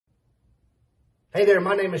Hey there,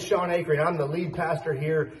 my name is Sean Akery. I'm the lead pastor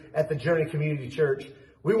here at the Journey Community Church.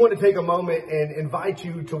 We want to take a moment and invite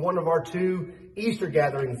you to one of our 2 Easter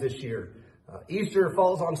gatherings this year. Easter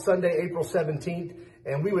falls on Sunday, April 17th,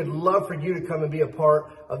 and we would love for you to come and be a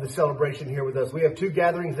part of the celebration here with us. We have 2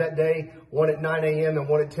 gatherings that day, one at 9 a.m. and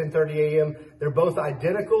one at 10:30 a.m. They're both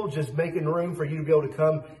identical, just making room for you to be able to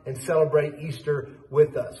come and celebrate Easter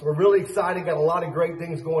with us. We're really excited, got a lot of great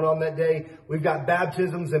things going on that day. We've got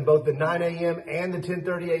baptisms in both the 9 a.m. and the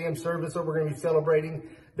 10:30 a.m. service that we're going to be celebrating.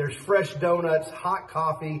 There's fresh donuts, hot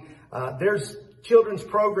coffee. There's children's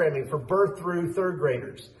programming for birth through 3rd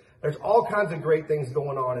graders. There's all kinds of great things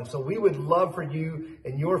going on. And so we would love for you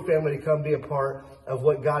and your family to come be a part of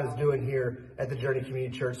what God is doing here at the Journey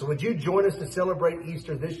Community Church. So would you join us to celebrate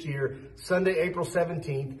Easter this year, Sunday, April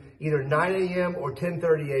 17th, either 9 a.m. or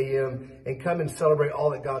 10:30 a.m., and come and celebrate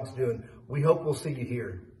all that God's doing. We hope we'll see you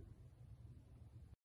here.